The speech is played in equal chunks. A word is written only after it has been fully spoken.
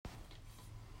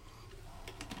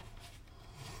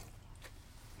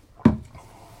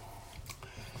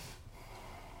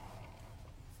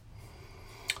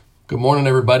Good morning,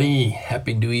 everybody.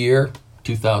 Happy New Year,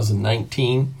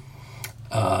 2019.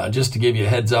 Just to give you a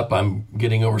heads up, I'm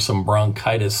getting over some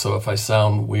bronchitis, so if I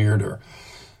sound weird or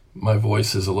my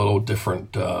voice is a little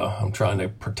different, I'm trying to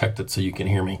protect it so you can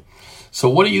hear me. So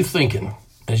what are you thinking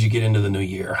as you get into the new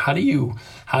year? How do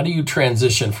you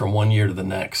transition from one year to the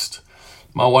next?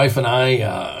 My wife and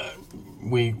I,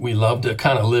 we love to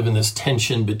kind of live in this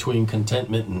tension between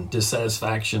contentment and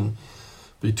dissatisfaction,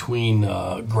 between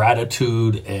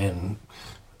gratitude and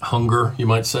hunger, you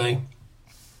might say.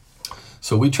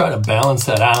 So we try to balance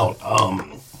that out.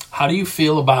 How do you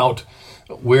feel about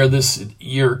where this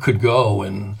year could go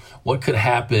and what could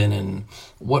happen and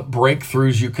what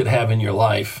breakthroughs you could have in your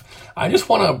life? I just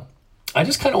kind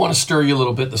of want to stir you a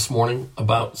little bit this morning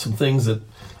about some things that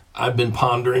I've been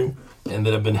pondering and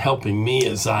that have been helping me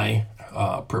as I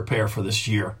prepare for this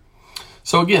year.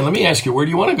 So again, let me ask you, where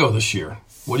do you want to go this year?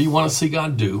 What do you want to see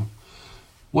God do?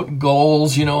 What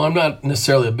goals? I'm not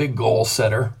necessarily a big goal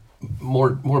setter,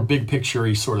 more big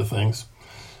picture-y sort of things.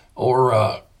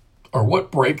 Or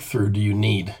what breakthrough do you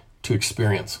need to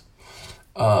experience?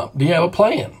 Do you have a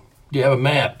plan? Do you have a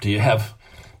map? Do you have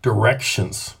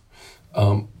directions?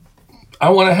 I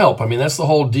want to help. That's the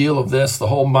whole deal of this. The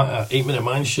whole 8-minute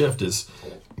mind shift is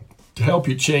to help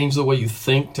you change the way you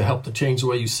think, to help to change the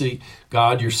way you see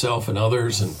God, yourself, and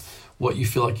others, and what you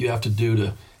feel like you have to do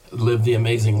to live the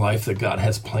amazing life that God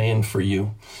has planned for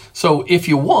you. So if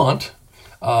you want,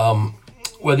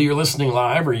 whether you're listening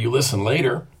live or you listen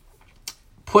later,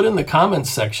 put in the comments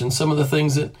section some of the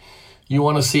things that you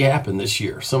want to see happen this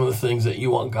year, some of the things that you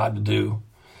want God to do.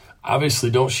 Obviously,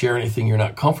 don't share anything you're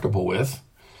not comfortable with,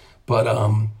 but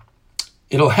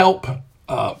it'll help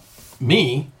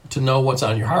me to know what's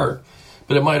on your heart,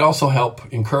 but it might also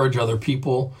help encourage other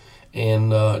people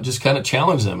and just kind of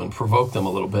challenge them and provoke them a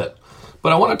little bit.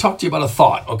 But I want to talk to you about a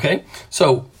thought, okay?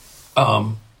 So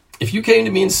if you came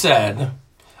to me and said,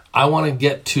 I want to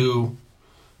get to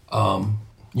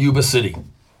Yuba City.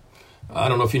 I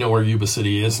don't know if you know where Yuba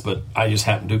City is, but I just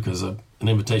happen to because of an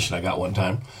invitation I got one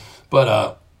time.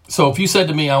 But so if you said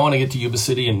to me, I want to get to Yuba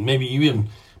City, and maybe you even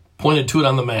pointed to it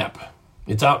on the map.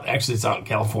 It's out in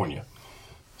California.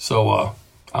 So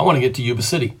I want to get to Yuba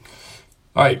City.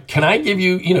 All right, can I give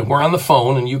you, we're on the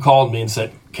phone and you called me and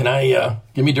said, can I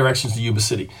give me directions to Yuba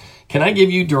City? Can I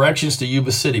give you directions to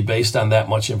Yuba City based on that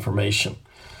much information?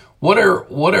 What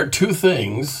are two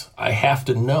things I have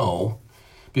to know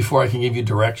before I can give you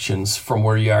directions from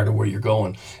where you are to where you're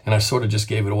going? And I sort of just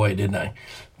gave it away, didn't I?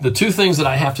 The two things that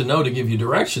I have to know to give you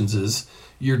directions is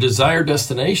your desired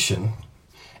destination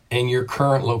and your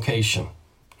current location.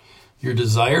 Your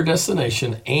desired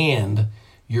destination and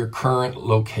your current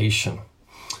location.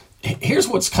 Here's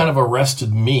what's kind of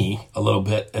arrested me a little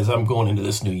bit as I'm going into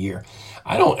this new year.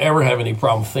 I don't ever have any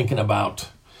problem thinking about,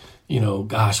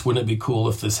 gosh, wouldn't it be cool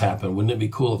if this happened? Wouldn't it be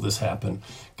cool if this happened?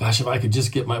 Gosh, if I could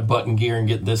just get my butt in gear and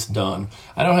get this done.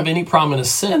 I don't have any problem, in a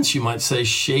sense, you might say,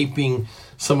 shaping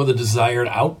some of the desired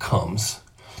outcomes.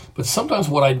 But sometimes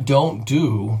what I don't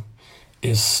do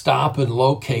is stop and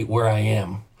locate where I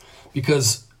am.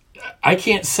 Because I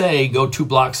can't say go 2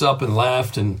 blocks up and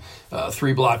left and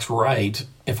 3 blocks right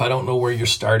if I don't know where you're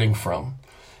starting from.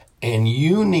 And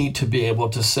you need to be able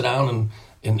to sit down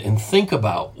and think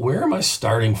about, where am I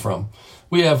starting from?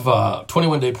 We have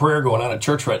 21-day prayer going on at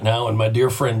church right now, and my dear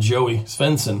friend Joey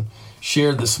Svensson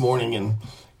shared this morning, and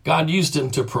God used him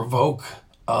to provoke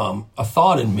a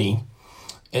thought in me.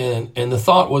 And the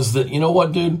thought was that, you know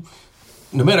what, dude?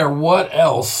 No matter what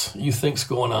else you think's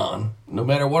going on, no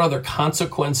matter what other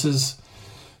consequences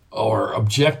or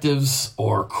objectives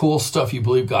or cool stuff you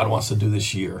believe God wants to do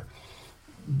this year,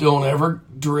 don't ever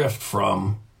drift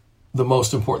from the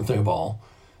most important thing of all.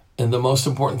 And the most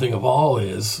important thing of all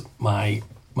is my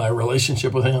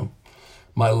relationship with Him,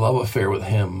 my love affair with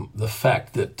Him, the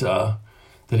fact that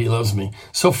He loves me.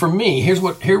 So for me, here's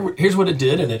what it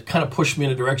did, and it kind of pushed me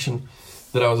in a direction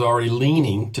that I was already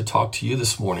leaning to talk to you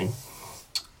this morning.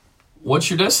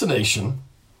 What's your destination?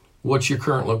 What's your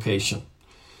current location?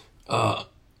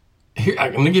 Here,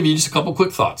 I'm going to give you just a couple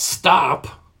quick thoughts. Stop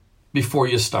before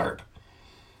you start.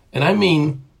 And I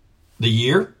mean the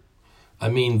year. I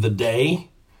mean the day.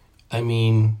 I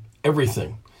mean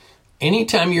everything.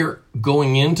 Anytime you're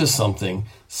going into something,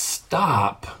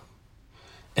 stop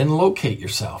and locate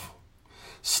yourself.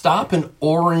 Stop and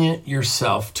orient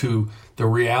yourself to the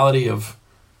reality of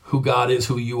who God is,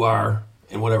 who you are,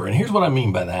 and whatever. And here's what I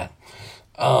mean by that.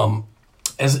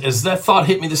 As that thought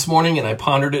hit me this morning and I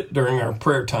pondered it during our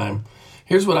prayer time,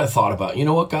 here's what I thought about. You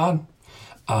know what, God?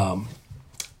 I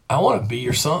want to be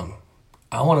your son.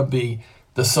 I want to be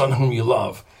the son whom you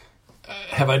love.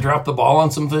 Have I dropped the ball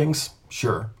on some things?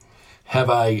 Sure. Have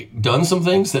I done some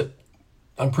things that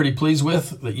I'm pretty pleased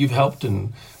with, that you've helped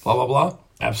and blah, blah, blah?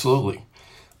 Absolutely.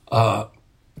 Are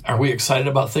we excited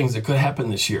about things that could happen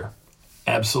this year?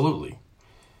 Absolutely.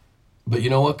 But you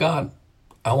know what, God?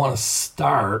 I want to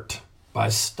start by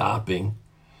stopping,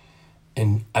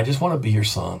 and I just want to be your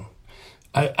son.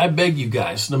 I beg you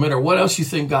guys, no matter what else you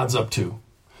think God's up to,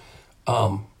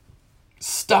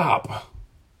 stop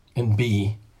and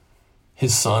be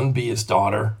his son, be his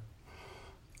daughter.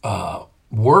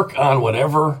 Work on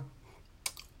whatever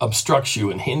obstructs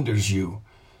you and hinders you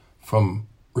from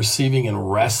receiving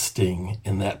and resting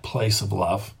in that place of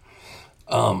love.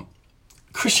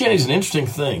 Christianity is an interesting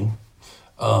thing.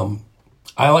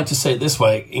 I like to say it this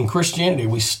way. In Christianity,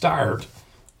 we start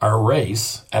our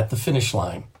race at the finish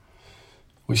line.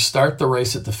 We start the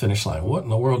race at the finish line. What in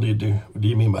the world do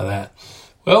you mean by that?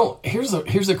 Well, here's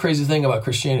the crazy thing about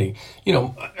Christianity,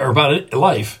 or about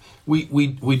life. We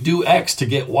do X to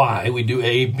get Y. We do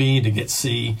A, B to get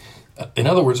C. In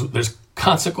other words, there's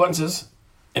consequences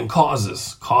and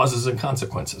causes and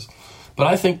consequences. But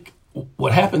I think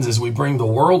what happens is we bring the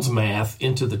world's math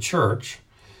into the church,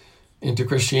 into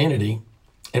Christianity,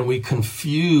 and we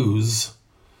confuse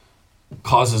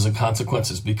causes and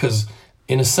consequences, because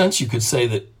in a sense you could say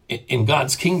that in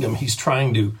God's kingdom, he's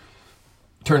trying to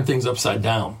turn things upside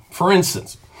down. For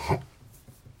instance,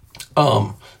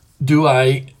 do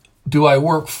I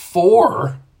work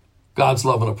for God's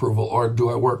love and approval, or do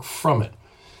I work from it?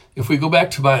 If we go back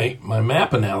to my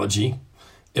map analogy,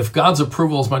 if God's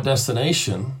approval is my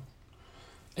destination,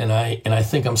 and I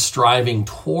think I'm striving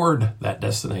toward that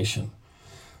destination,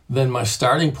 then my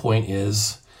starting point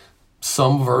is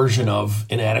some version of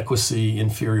inadequacy,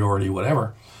 inferiority,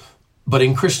 whatever. But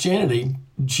in Christianity,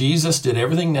 Jesus did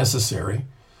everything necessary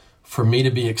for me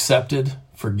to be accepted,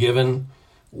 forgiven,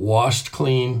 washed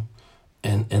clean,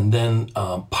 and then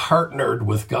partnered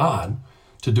with God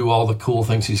to do all the cool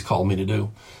things he's called me to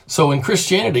do. So in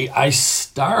Christianity, I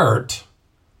start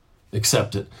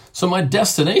accepted. So my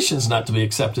destination is not to be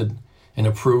accepted and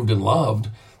approved and loved.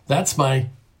 That's my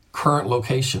current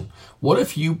location. What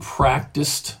if you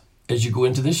practiced as you go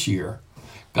into this year?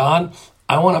 God,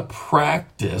 I want to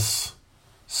practice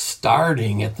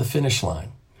starting at the finish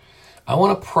line. I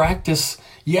want to practice,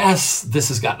 yes, this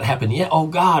has got to happen. Yeah, oh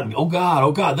God,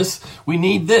 we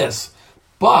need this.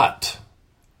 But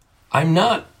I'm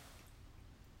not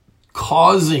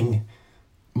causing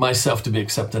myself to be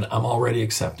accepted. I'm already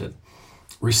accepted.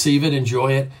 Receive it,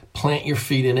 enjoy it, plant your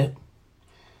feet in it,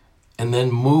 and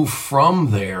then move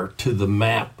from there to the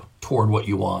map toward what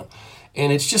you want.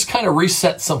 And it's just kind of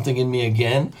reset something in me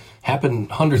again,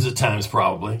 happened hundreds of times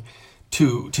probably,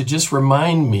 to just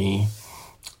remind me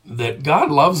that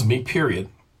God loves me, period.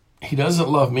 He doesn't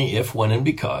love me if, when, and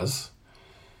because.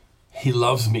 He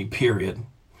loves me, period.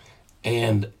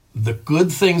 And the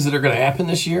good things that are going to happen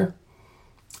this year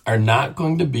are not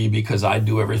going to be because I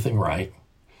do everything right.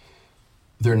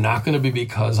 They're not going to be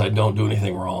because I don't do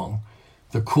anything wrong.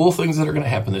 The cool things that are going to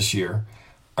happen this year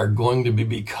are going to be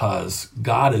because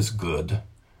God is good,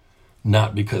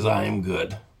 not because I am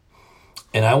good.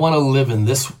 And I want to live in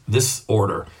this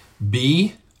order.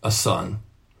 Be a son.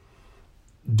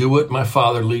 Do what my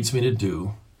Father leads me to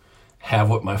do. Have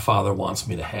what my Father wants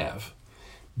me to have.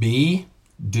 Be,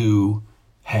 do,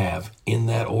 have, in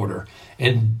that order.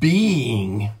 And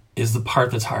being is the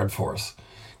part that's hard for us,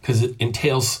 because it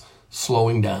entails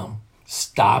slowing down.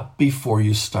 Stop before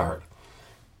you start.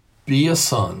 Be a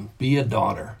son, be a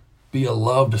daughter, be a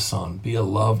loved son, be a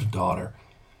loved daughter.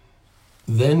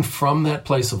 Then from that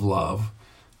place of love,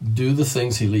 do the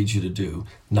things he leads you to do,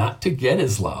 not to get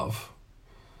his love,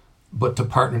 but to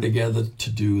partner together to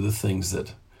do the things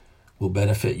that will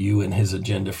benefit you and his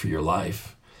agenda for your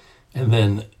life. And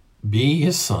then be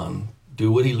his son,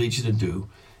 do what he leads you to do,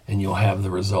 and you'll have the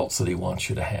results that he wants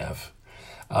you to have.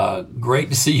 Great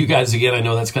to see you guys again. I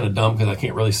know that's kind of dumb because I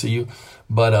can't really see you,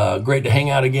 but great to hang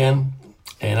out again.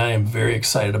 And I am very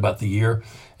excited about the year,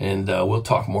 and we'll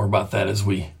talk more about that as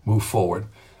we move forward.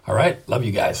 All right. Love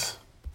you guys.